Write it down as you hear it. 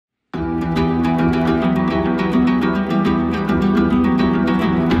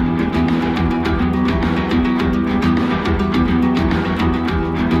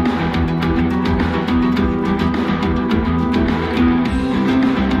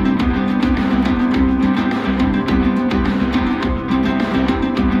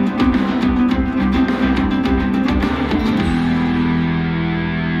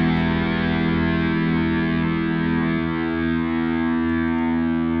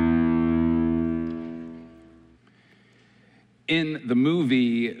In the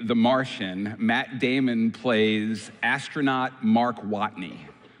movie The Martian, Matt Damon plays astronaut Mark Watney,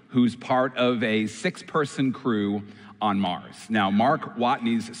 who's part of a 6-person crew on Mars. Now, Mark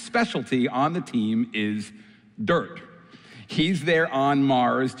Watney's specialty on the team is dirt. He's there on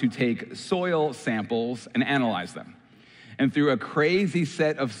Mars to take soil samples and analyze them. And through a crazy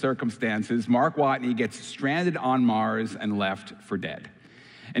set of circumstances, Mark Watney gets stranded on Mars and left for dead.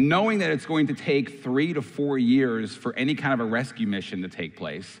 And knowing that it's going to take 3 to 4 years for any kind of a rescue mission to take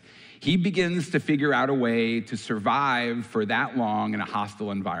place, he begins to figure out a way to survive for that long in a hostile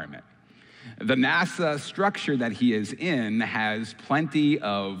environment. The NASA structure that he is in has plenty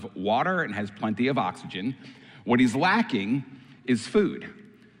of water and has plenty of oxygen. What he's lacking is food.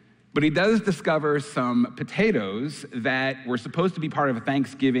 But he does discover some potatoes that were supposed to be part of a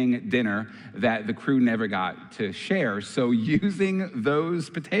Thanksgiving dinner that the crew never got to share. So using those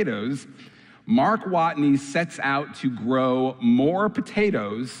potatoes, Mark Watney sets out to grow more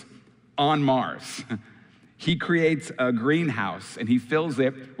potatoes on Mars. He creates a greenhouse and he fills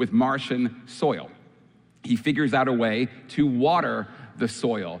it with Martian soil. He figures out a way to water the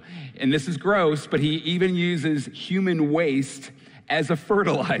soil. And this is gross, but he even uses human waste as a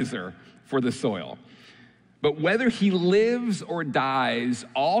fertilizer for the soil. But whether he lives or dies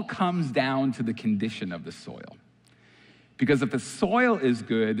all comes down to the condition of the soil. Because if the soil is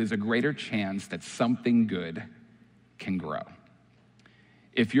good, there's a greater chance that something good can grow.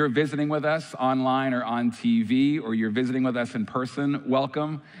 If you're visiting with us online or on TV, or you're visiting with us in person,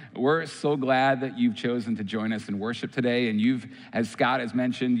 welcome. We're so glad that you've chosen to join us in worship today. And as Scott has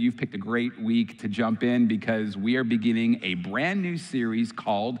mentioned, you've picked a great week to jump in because we are beginning a brand new series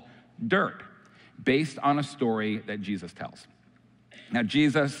called Dirt, based on a story that Jesus tells. Now,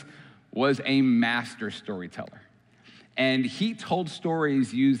 Jesus was a master storyteller. And he told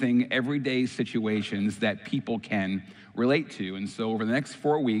stories using everyday situations that people can relate to. And so over the next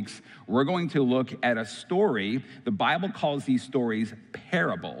 4 weeks, we're going to look at a story. The Bible calls these stories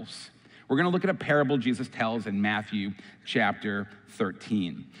parables. We're going to look at a parable Jesus tells in Matthew chapter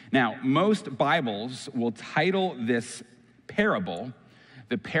 13. Now, most Bibles will title this parable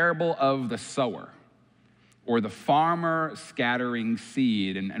the parable of the sower, or the farmer scattering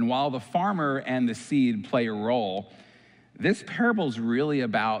seed. And while the farmer and the seed play a role, this parable is really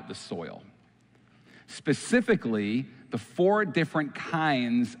about the soil. Specifically, the 4 different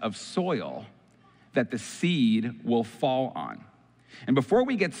kinds of soil that the seed will fall on. And before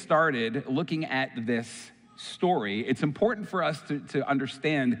we get started looking at this story, it's important for us to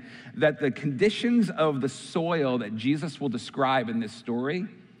understand that the conditions of the soil that Jesus will describe in this story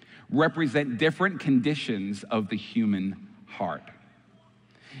represent different conditions of the human heart.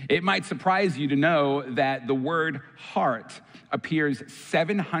 It might surprise you to know that the word heart appears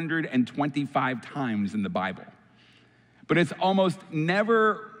 725 times in the Bible. But it's almost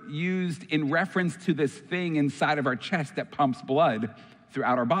never used in reference to this thing inside of our chest that pumps blood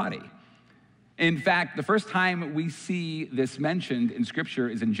throughout our body. In fact, the first time we see this mentioned in Scripture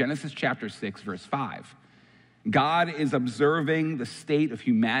is in Genesis chapter 6, verse 5. God is observing the state of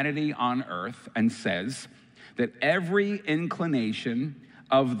humanity on earth and says that every inclination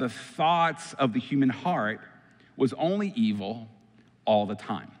of the thoughts of the human heart was only evil all the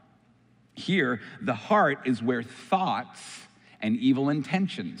time. Here, the heart is where thoughts and evil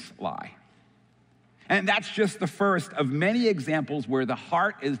intentions lie. And that's just the first of many examples where the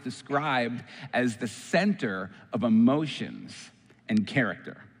heart is described as the center of emotions and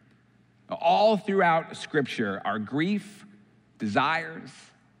character. All throughout Scripture are grief, desires,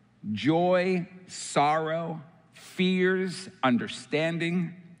 joy, sorrow, fears,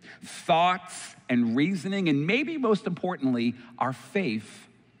 understanding, thoughts, and reasoning, and maybe most importantly, our faith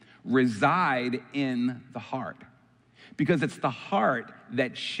reside in the heart. Because it's the heart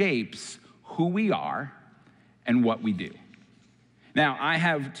that shapes who we are and what we do. Now, I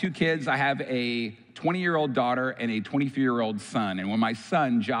have 2 kids. I have a 20-year-old daughter and a 23-year-old son. And when my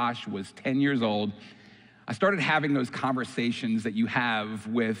son, Josh, was 10 years old, I started having those conversations that you have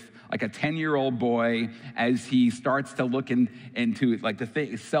with like a 10-year-old boy as he starts to look into like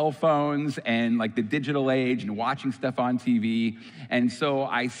cell phones and like the digital age and watching stuff on TV. And so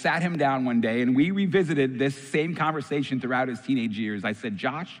I sat him down one day and we revisited this same conversation throughout his teenage years. I said,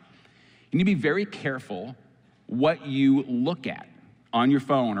 Josh, you need to be very careful what you look at on your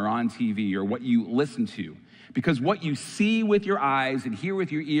phone or on TV or what you listen to. Because what you see with your eyes and hear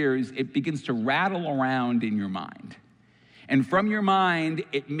with your ears, it begins to rattle around in your mind. And from your mind,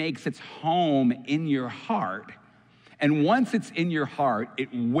 it makes its home in your heart. And once it's in your heart, it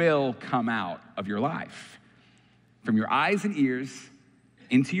will come out of your life. From your eyes and ears,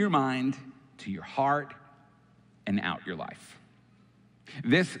 into your mind, to your heart, and out your life.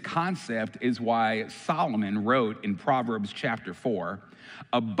 This concept is why Solomon wrote in Proverbs chapter 4,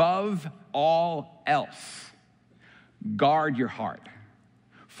 above all else, guard your heart,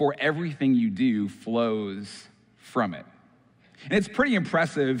 for everything you do flows from it. And it's pretty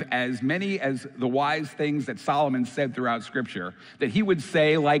impressive, as many as the wise things that Solomon said throughout Scripture, that he would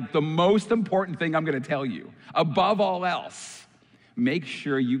say, like, the most important thing I'm going to tell you, above all else, make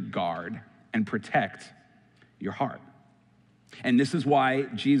sure you guard and protect your heart. And this is why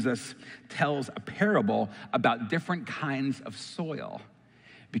Jesus tells a parable about different kinds of soil,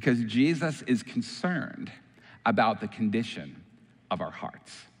 because Jesus is concerned about the condition of our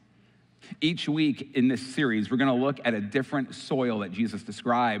hearts. Each week in this series, we're going to look at a different soil that Jesus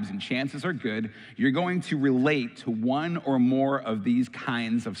describes, and chances are good you're going to relate to one or more of these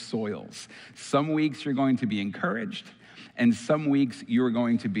kinds of soils. Some weeks you're going to be encouraged, and some weeks you're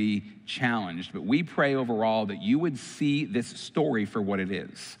going to be challenged. But we pray overall that you would see this story for what it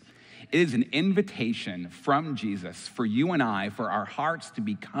is. It is an invitation from Jesus for you and I, for our hearts to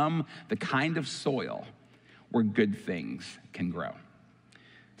become the kind of soil where good things can grow.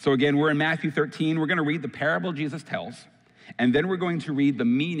 So again, we're in Matthew 13. We're going to read the parable Jesus tells, and then we're going to read the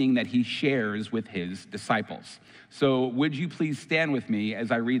meaning that he shares with his disciples. So would you please stand with me as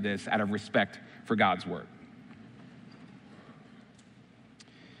I read this out of respect for God's word.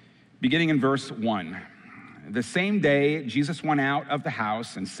 Beginning in verse 1. The same day, Jesus went out of the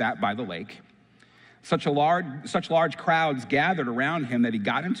house and sat by the lake. Such large crowds gathered around him that he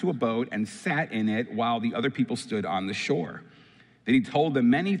got into a boat and sat in it while the other people stood on the shore. Then he told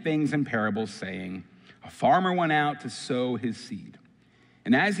them many things in parables, saying, a farmer went out to sow his seed.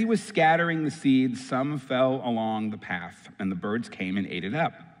 And as he was scattering the seed, some fell along the path, and the birds came and ate it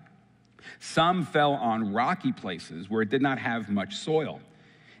up. Some fell on rocky places where it did not have much soil.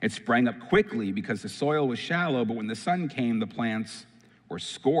 It sprang up quickly because the soil was shallow, but when the sun came, the plants were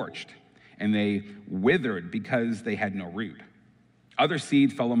scorched, and they withered because they had no root. Other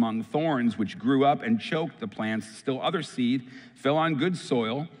seed fell among thorns, which grew up and choked the plants. Still other seed fell on good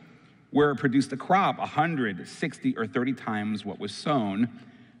soil, where it produced a crop 100, 60, or 30 times what was sown.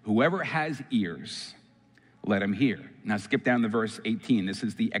 Whoever has ears, let him hear. Now skip down to verse 18. This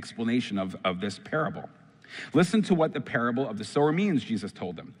is the explanation of this parable. Listen to what the parable of the sower means, Jesus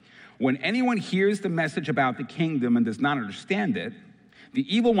told them. When anyone hears the message about the kingdom and does not understand it,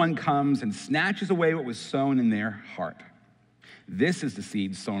 the evil one comes and snatches away what was sown in their heart. This is the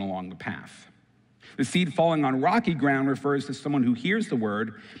seed sown along the path. The seed falling on rocky ground refers to someone who hears the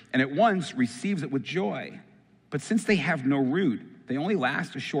word and at once receives it with joy. But since they have no root, they only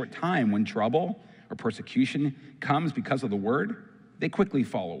last a short time. When trouble or persecution comes because of the word, they quickly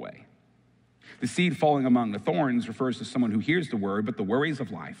fall away. The seed falling among the thorns refers to someone who hears the word, but the worries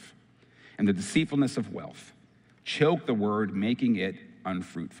of life and the deceitfulness of wealth choke the word, making it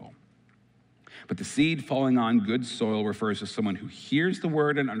unfruitful. But the seed falling on good soil refers to someone who hears the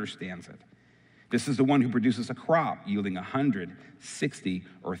word and understands it. This is the one who produces a crop yielding 100, 60,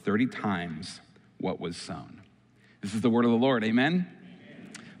 or 30 times what was sown. This is the word of the Lord. Amen?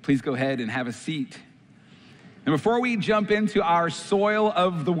 Please go ahead and have a seat. And before we jump into our soil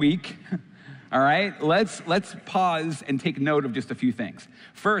of the week, all right, let's pause and take note of just a few things.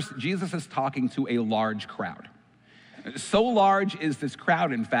 First, Jesus is talking to a large crowd. So large is this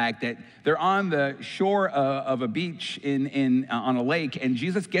crowd, in fact, that they're on the shore of a beach on a lake, and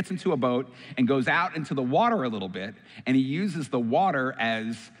Jesus gets into a boat and goes out into the water a little bit, and he uses the water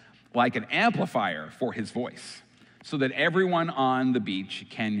as like an amplifier for his voice so that everyone on the beach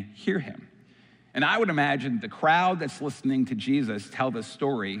can hear him. And I would imagine the crowd that's listening to Jesus tell this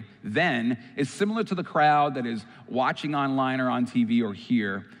story then is similar to the crowd that is watching online or on TV or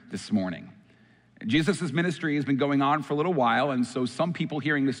here this morning. Jesus' ministry has been going on for a little while, and so some people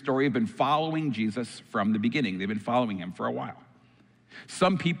hearing this story have been following Jesus from the beginning. They've been following him for a while.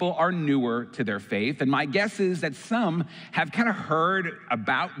 Some people are newer to their faith, and my guess is that some have kind of heard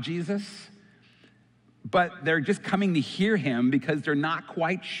about Jesus, but they're just coming to hear him because they're not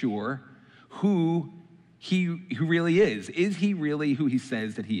quite sure who really is. Is he really who he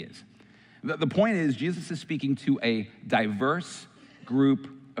says that he is? The point is, Jesus is speaking to a diverse group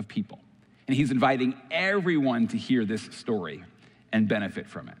of people. And he's inviting everyone to hear this story and benefit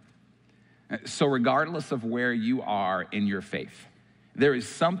from it. So regardless of where you are in your faith, there is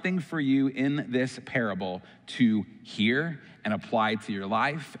something for you in this parable to hear and apply to your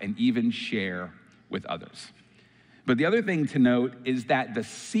life and even share with others. But the other thing to note is that the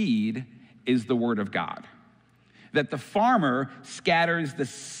seed is the word of God. That the farmer scatters the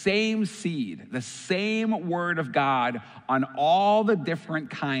same seed, the same word of God on all the different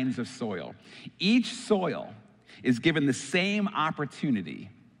kinds of soil. Each soil is given the same opportunity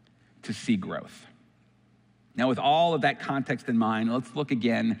to see growth. Now, with all of that context in mind, let's look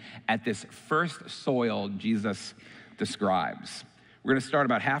again at this first soil Jesus describes. We're going to start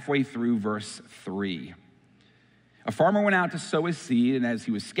about halfway through verse 3. A farmer went out to sow his seed, and as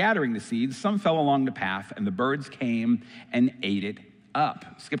he was scattering the seeds, some fell along the path, and the birds came and ate it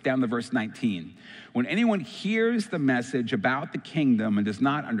up. Skip down to verse 19. When anyone hears the message about the kingdom and does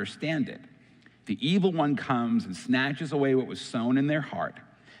not understand it, the evil one comes and snatches away what was sown in their heart.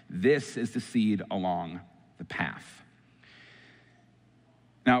 This is the seed along the path.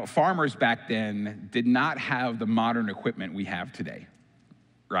 Now, farmers back then did not have the modern equipment we have today,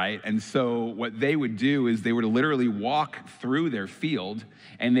 right? And so what they would do is they would literally walk through their field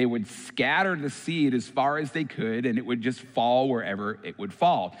and they would scatter the seed as far as they could, and it would just fall wherever it would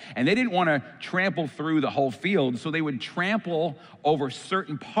fall. And they didn't want to trample through the whole field, so they would trample over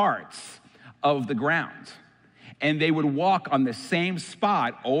certain parts of the ground. And they would walk on the same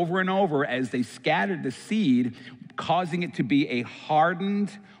spot over and over as they scattered the seed, causing it to be a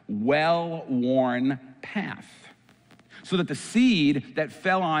hardened, well-worn path, so that the seed that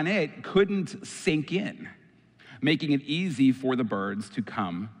fell on it couldn't sink in, making it easy for the birds to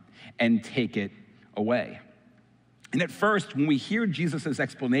come and take it away. And at first, when we hear Jesus'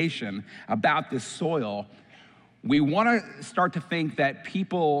 explanation about this soil, we want to start to think that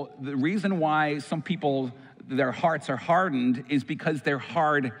the reason why some people, their hearts are hardened is because they're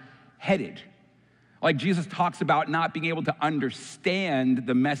hard-headed. Like Jesus talks about not being able to understand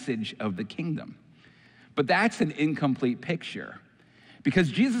the message of the kingdom. But that's an incomplete picture,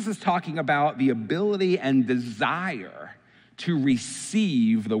 because Jesus is talking about the ability and desire to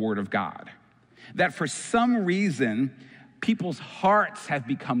receive the word of God. That for some reason, people's hearts have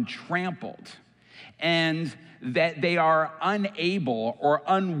become trampled, and that they are unable or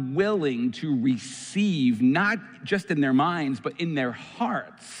unwilling to receive, not just in their minds, but in their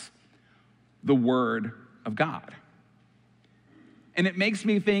hearts, the word of God. And it makes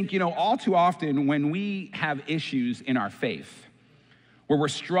me think, all too often when we have issues in our faith, where we're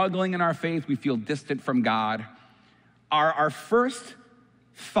struggling in our faith, we feel distant from God, our first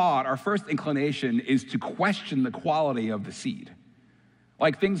thought, our first inclination is to question the quality of the seed.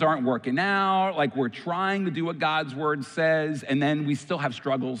 Like things aren't working out, like we're trying to do what God's word says, and then we still have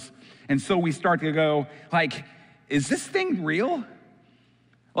struggles. And so we start to go, is this thing real?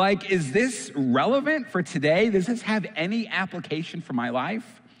 Is this relevant for today? Does this have any application for my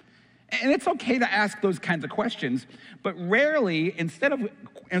life? And it's okay to ask those kinds of questions, but rarely, instead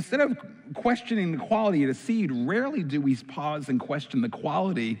of questioning the quality of the seed, rarely do we pause and question the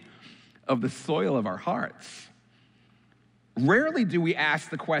quality of the soil of our hearts. Rarely do we ask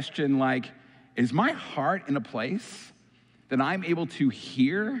the question is my heart in a place that I'm able to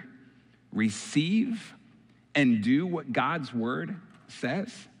hear, receive, and do what God's word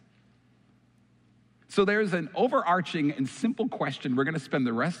says? So there's an overarching and simple question we're going to spend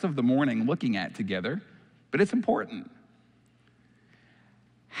the rest of the morning looking at together, but it's important.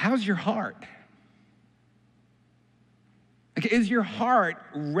 How's your heart? Is your heart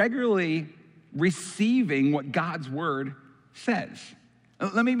regularly receiving what God's word says?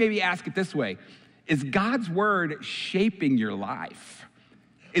 Let me maybe ask it this way. Is God's word shaping your life?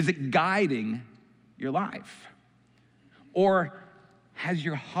 Is it guiding your life? Or has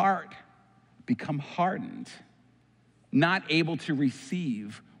your heart become hardened, not able to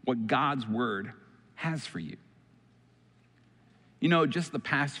receive what God's word has for you? Just the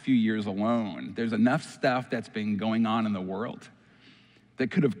past few years alone, there's enough stuff that's been going on in the world that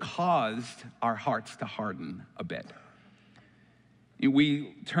could have caused our hearts to harden a bit.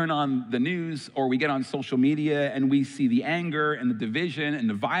 We turn on the news or we get on social media and we see the anger and the division and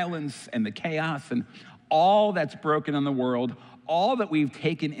the violence and the chaos and all that's broken in the world, all that we've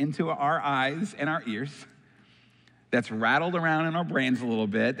taken into our eyes and our ears, that's rattled around in our brains a little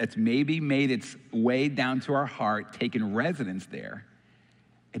bit, that's maybe made its way down to our heart, taken residence there,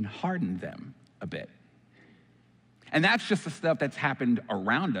 and hardened them a bit. And that's just the stuff that's happened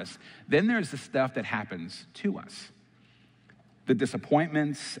around us. Then there's the stuff that happens to us. The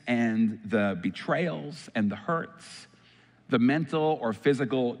disappointments and the betrayals and the hurts, the mental or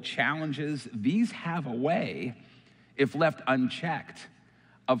physical challenges, these have a way, if left unchecked,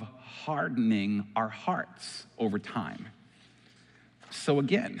 of hardening our hearts over time. So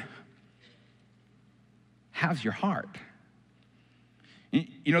again, how's your heart?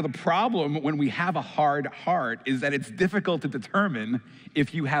 The problem when we have a hard heart is that it's difficult to determine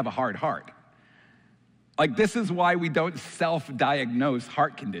if you have a hard heart. This is why we don't self-diagnose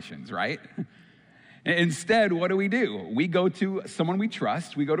heart conditions, right? Instead, what do? We go to someone we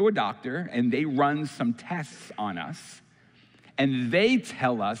trust, we go to a doctor, and they run some tests on us, and they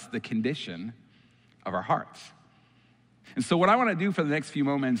tell us the condition of our hearts. And so what I want to do for the next few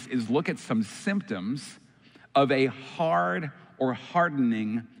moments is look at some symptoms of a hard or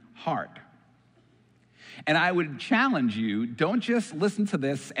hardening heart. And I would challenge you, don't just listen to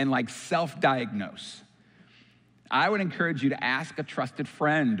this and self-diagnose. I would encourage you to ask a trusted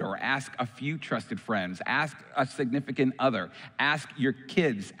friend or ask a few trusted friends, ask a significant other, ask your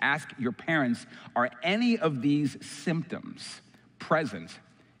kids, ask your parents, are any of these symptoms present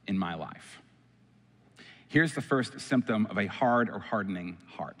in my life? Here's the first symptom of a hard or hardening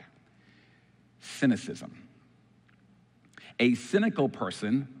heart: cynicism. A cynical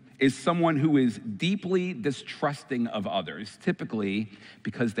person is someone who is deeply distrusting of others, typically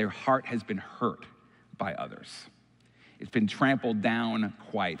because their heart has been hurt by others. It's been trampled down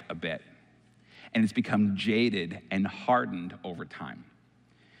quite a bit, and it's become jaded and hardened over time.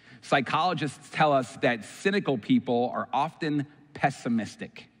 Psychologists tell us that cynical people are often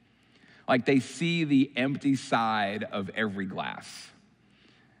pessimistic, like they see the empty side of every glass.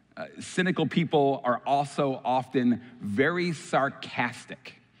 Cynical people are also often very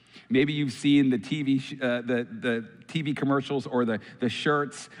sarcastic. Maybe you've seen the TV commercials or the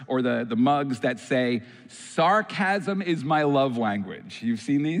shirts or the mugs that say, "Sarcasm is my love language." You've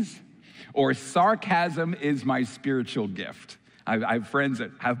seen these? Or "Sarcasm is my spiritual gift." I have friends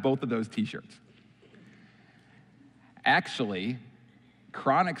that have both of those t-shirts. Actually,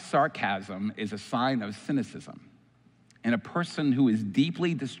 chronic sarcasm is a sign of cynicism. And a person who is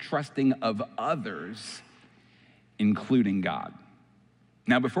deeply distrusting of others, including God.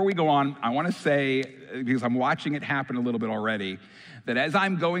 Now, before we go on, I want to say, because I'm watching it happen a little bit already, that as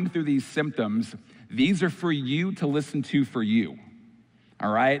I'm going through these symptoms, these are for you to listen to for you,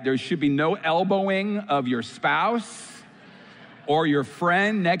 all right? There should be no elbowing of your spouse or your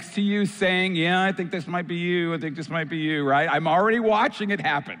friend next to you saying, "Yeah, I think this might be you, I think this might be you," right? I'm already watching it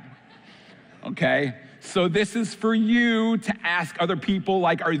happen, okay? So this is for you to ask other people,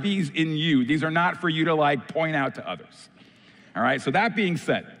 are these in you? These are not for you to point out to others. All right, so that being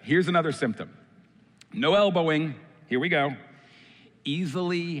said, here's another symptom. No elbowing, here we go.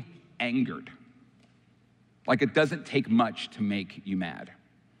 Easily angered. Like it doesn't take much to make you mad.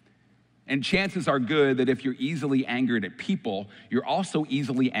 And chances are good that if you're easily angered at people, you're also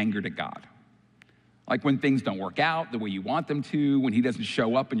easily angered at God. Like when things don't work out the way you want them to, when he doesn't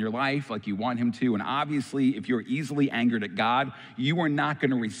show up in your life like you want him to. And obviously, if you're easily angered at God, you are not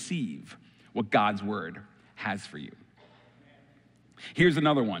going to receive what God's word has for you. Here's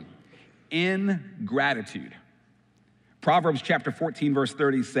another one: ingratitude. Proverbs chapter 14, verse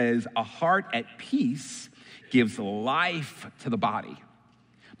 30 says, "A heart at peace gives life to the body,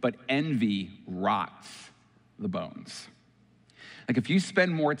 but envy rots the bones." Like if you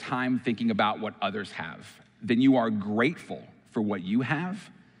spend more time thinking about what others have than you are grateful for what you have,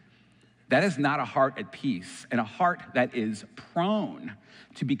 that is not a heart at peace, and a heart that is prone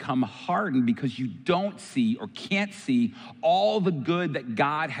to become hardened because you don't see or can't see all the good that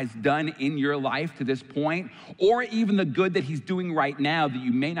God has done in your life to this point, or even the good that he's doing right now that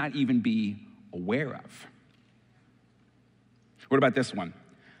you may not even be aware of. What about this one?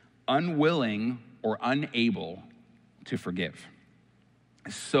 Unwilling or unable to forgive.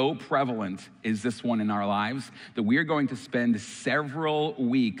 So prevalent is this one in our lives that we are going to spend several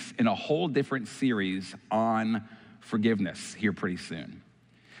weeks in a whole different series on forgiveness here pretty soon.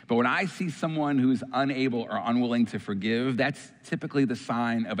 But when I see someone who's unable or unwilling to forgive, that's typically the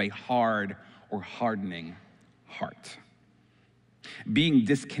sign of a hard or hardening heart. Being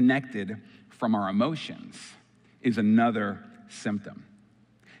disconnected from our emotions is another symptom.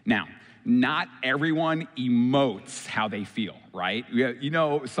 Now, not everyone emotes how they feel, right? You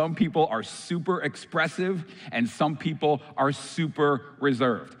know, some people are super expressive and some people are super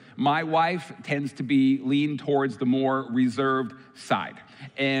reserved. My wife tends to be lean towards the more reserved side.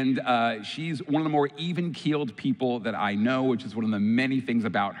 And she's one of the more even-keeled people that I know, which is one of the many things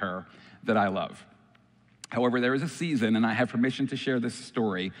about her that I love. However, there is a season, and I have permission to share this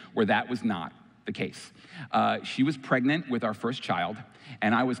story, where that was not the case. She was pregnant with our first child,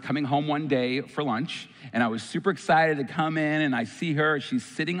 and I was coming home one day for lunch, and I was super excited to come in, and I see her. She's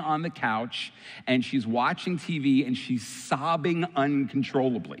sitting on the couch, and she's watching TV, and she's sobbing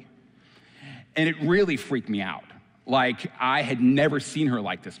uncontrollably. And it really freaked me out. Like, I had never seen her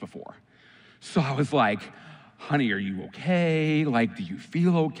like this before. So I was like, "Honey, are you okay? Like, do you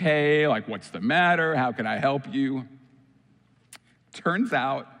feel okay? Like, what's the matter? How can I help you?" Turns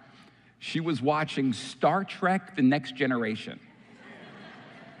out, she was watching Star Trek: The Next Generation.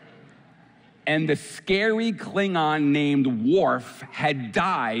 And the scary Klingon named Worf had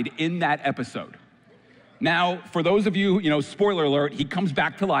died in that episode. Now, for those of you, spoiler alert, he comes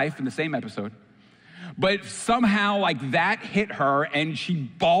back to life in the same episode. But somehow, that hit her, and she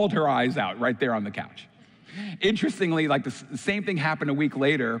bawled her eyes out right there on the couch. Interestingly, the same thing happened a week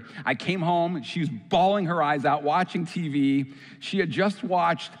later. I came home, she was bawling her eyes out, watching TV. She had just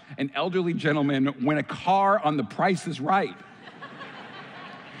watched an elderly gentleman win a car on The Price is Right.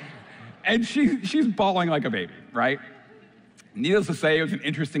 And she's bawling like a baby, right? Needless to say, it was an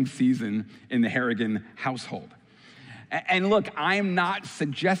interesting season in the Harrigan household. And look, I'm not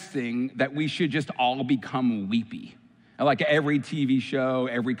suggesting that we should just all become weepy, like every TV show,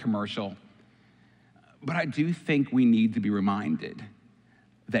 every commercial. But I do think we need to be reminded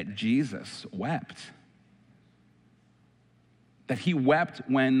that Jesus wept. That he wept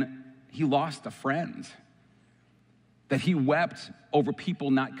when he lost a friend. That he wept over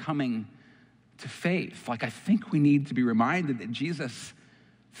people not coming to faith. I think we need to be reminded that Jesus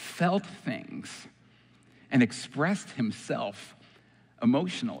felt things and expressed himself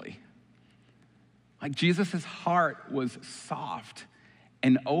emotionally. Jesus' heart was soft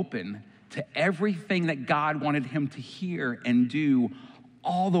and open to everything that God wanted him to hear and do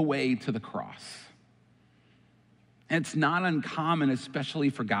all the way to the cross. And it's not uncommon, especially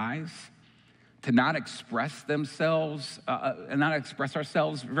for guys, to not express themselves and not express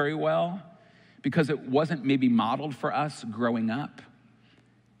ourselves very well because it wasn't maybe modeled for us growing up.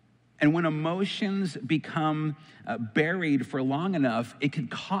 And when emotions become buried for long enough, it can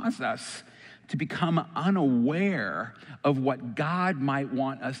cause us to become unaware of what God might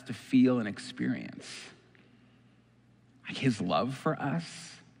want us to feel and experience. His love for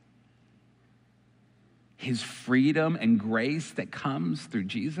us, his freedom and grace that comes through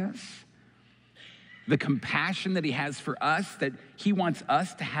Jesus, the compassion that he has for us, that he wants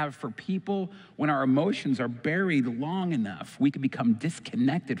us to have for people. When our emotions are buried long enough, we can become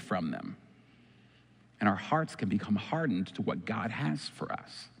disconnected from them, and our hearts can become hardened to what God has for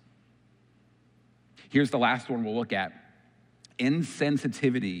us. Here's the last one we'll look at: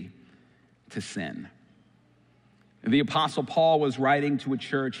 insensitivity to sin. The Apostle Paul was writing to a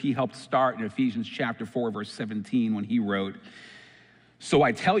church he helped start in Ephesians chapter 4, verse 17, when he wrote, "So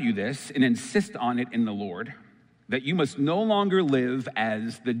I tell you this and insist on it in the Lord, that you must no longer live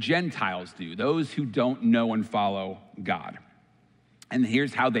as the Gentiles do, those who don't know and follow God." And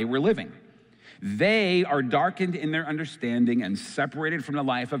here's how they were living. They are darkened in their understanding and separated from the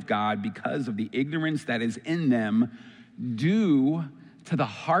life of God because of the ignorance that is in them due to the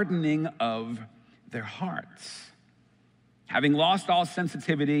hardening of their hearts. Having lost all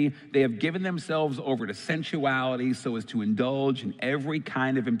sensitivity, they have given themselves over to sensuality so as to indulge in every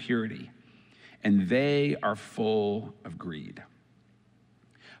kind of impurity, and they are full of greed.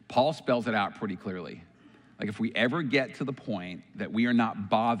 Paul spells it out pretty clearly. If we ever get to the point that we are not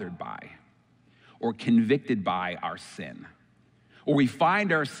bothered by or convicted by our sin, or we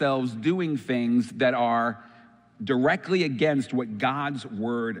find ourselves doing things that are directly against what God's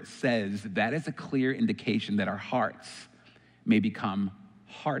word says, that is a clear indication that our hearts may become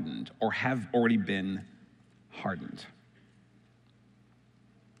hardened or have already been hardened.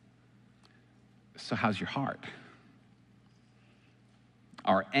 So how's your heart?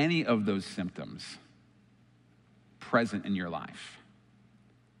 Are any of those symptoms present in your life?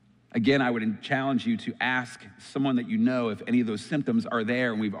 Again, I would challenge you to ask someone that you know if any of those symptoms are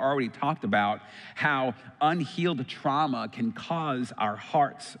there. And we've already talked about how unhealed trauma can cause our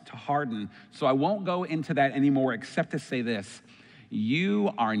hearts to harden. So I won't go into that anymore, except to say this: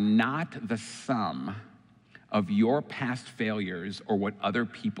 you are not the sum of your past failures or what other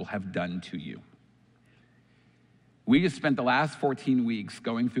people have done to you. We just spent the last 14 weeks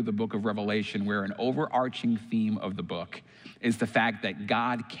going through the book of Revelation, where an overarching theme of the book is the fact that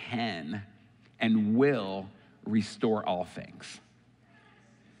God can and will restore all things.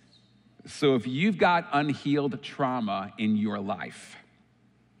 So if you've got unhealed trauma in your life,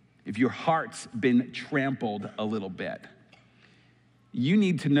 if your heart's been trampled a little bit, you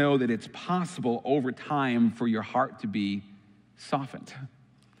need to know that it's possible over time for your heart to be softened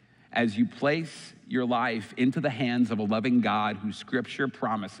as you place your life into the hands of a loving God who Scripture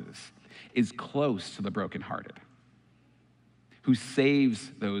promises is close to the brokenhearted, who saves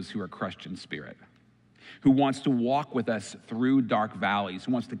those who are crushed in spirit, who wants to walk with us through dark valleys,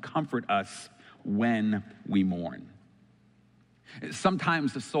 who wants to comfort us when we mourn.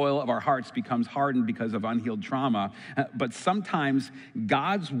 Sometimes the soil of our hearts becomes hardened because of unhealed trauma, but sometimes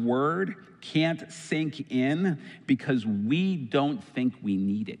God's word can't sink in because we don't think we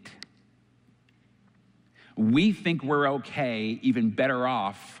need it. We think we're okay, even better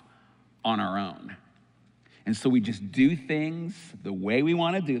off on our own. And so we just do things the way we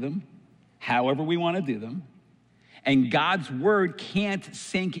want to do them, however we want to do them. And God's word can't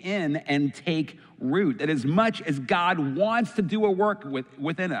sink in and take root. That as much as God wants to do a work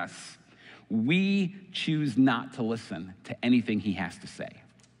within us, we choose not to listen to anything he has to say.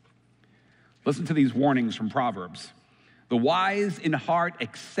 Listen to these warnings from Proverbs. The wise in heart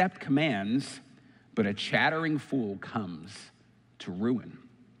accept commands, but a chattering fool comes to ruin.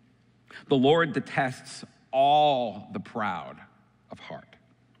 The Lord detests all the proud of heart.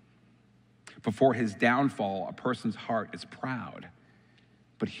 Before his downfall, a person's heart is proud,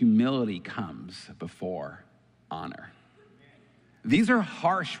 but humility comes before honor. These are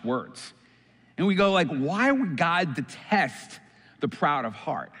harsh words. And we go like, why would God detest the proud of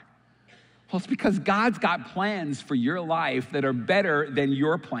heart? Well, it's because God's got plans for your life that are better than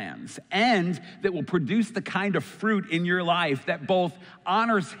your plans and that will produce the kind of fruit in your life that both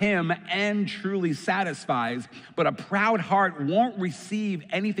honors him and truly satisfies. But a proud heart won't receive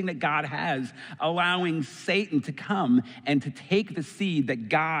anything that God has, allowing Satan to come and to take the seed that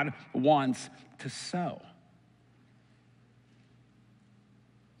God wants to sow.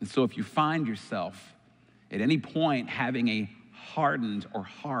 And so if you find yourself at any point having a hardened or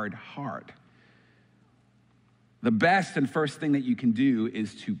hard heart, the best and first thing that you can do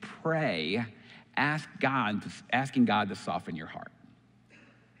is to pray, asking God to soften your heart.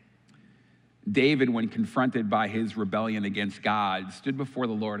 David, when confronted by his rebellion against God, stood before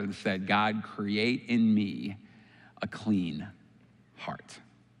the Lord and said, God, create in me a clean heart.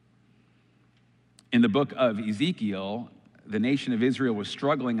 In the book of Ezekiel, the nation of Israel was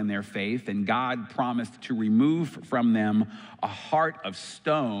struggling in their faith, and God promised to remove from them a heart of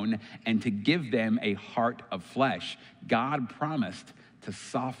stone and to give them a heart of flesh. God promised to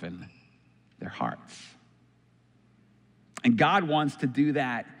soften their hearts. And God wants to do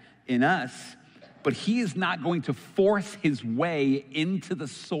that in us, but he is not going to force his way into the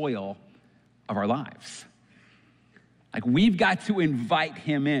soil of our lives. Like, we've got to invite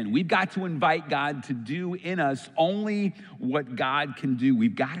him in. We've got to invite God to do in us only what God can do.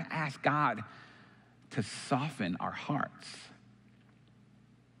 We've got to ask God to soften our hearts.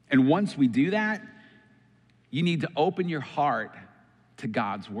 And once we do that, you need to open your heart to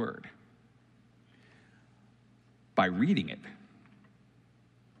God's word by reading it.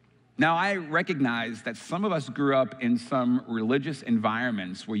 Now, I recognize that some of us grew up in some religious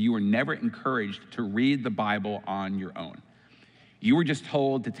environments where you were never encouraged to read the Bible on your own. You were just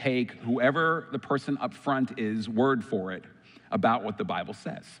told to take whoever the person up front is word for it about what the Bible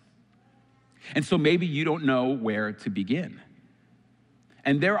says. And so maybe you don't know where to begin.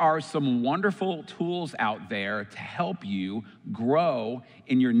 And there are some wonderful tools out there to help you grow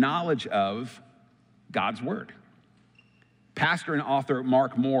in your knowledge of God's word. Pastor and author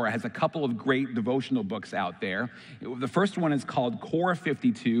Mark Moore has a couple of great devotional books out there. The first one is called Core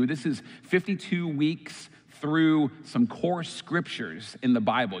 52. This is 52 weeks through some core scriptures in the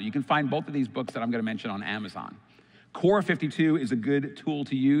Bible. You can find both of these books that I'm going to mention on Amazon. Core 52 is a good tool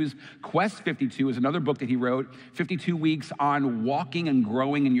to use. Quest 52 is another book that he wrote, 52 weeks on walking and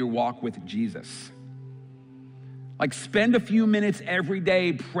growing in your walk with Jesus. Like, spend a few minutes every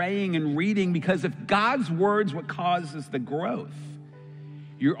day praying and reading, because if God's word's what causes the growth,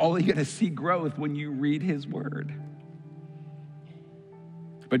 you're only going to see growth when you read his word.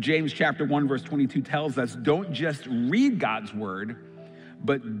 But James chapter 1, verse 22 tells us, don't just read God's word,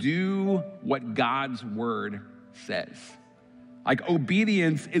 but do what God's word says. Like,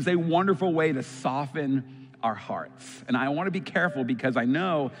 obedience is a wonderful way to soften our hearts. And I want to be careful, because I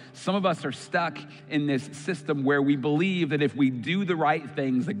know some of us are stuck in this system where we believe that if we do the right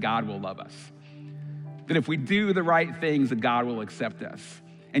things, that God will love us. That if we do the right things, that God will accept us.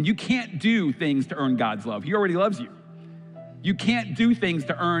 And you can't do things to earn God's love. He already loves you. You can't do things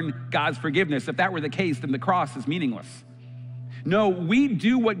to earn God's forgiveness. If that were the case, then the cross is meaningless. No, we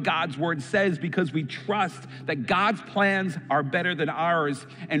do what God's word says because we trust that God's plans are better than ours,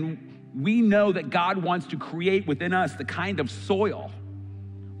 and we know that God wants to create within us the kind of soil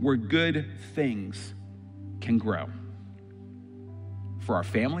where good things can grow. For our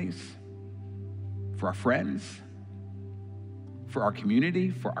families, for our friends, for our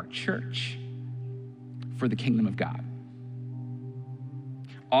community, for our church, for the kingdom of God.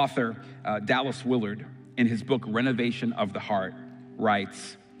 Author Dallas Willard, in his book, Renovation of the Heart,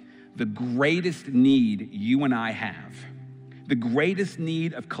 writes, the greatest need you and I have, the greatest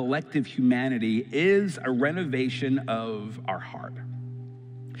need of collective humanity, is a renovation of our heart.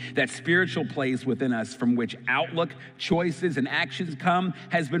 That spiritual place within us from which outlook, choices, and actions come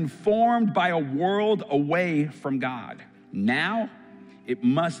has been formed by a world away from God. Now, It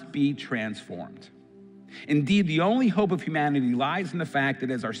must be transformed. Indeed, the only hope of humanity lies in the fact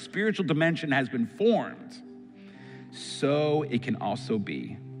that as our spiritual dimension has been formed, so it can also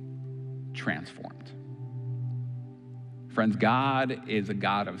be transformed. Friends, God is a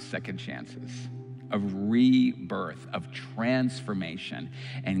God of second chances, of rebirth, of transformation.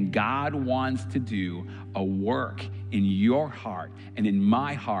 And God wants to do a work in your heart and in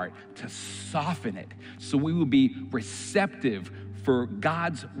my heart to soften it so we will be receptive for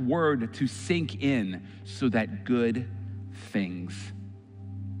God's word to sink in so that good things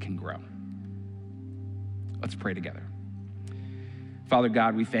can grow. Let's pray together. Father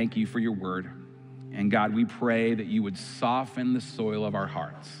God, we thank you for your word. And God, we pray that you would soften the soil of our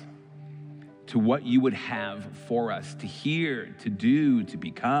hearts to what you would have for us to hear, to do, to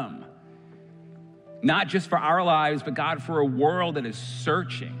become. Not just for our lives, but God, for a world that is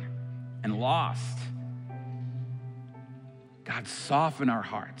searching and lost. God, soften our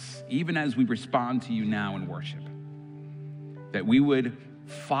hearts, even as we respond to you now in worship, that we would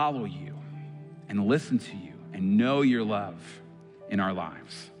follow you and listen to you and know your love in our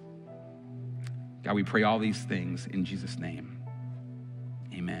lives. God, we pray all these things in Jesus' name.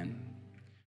 Amen.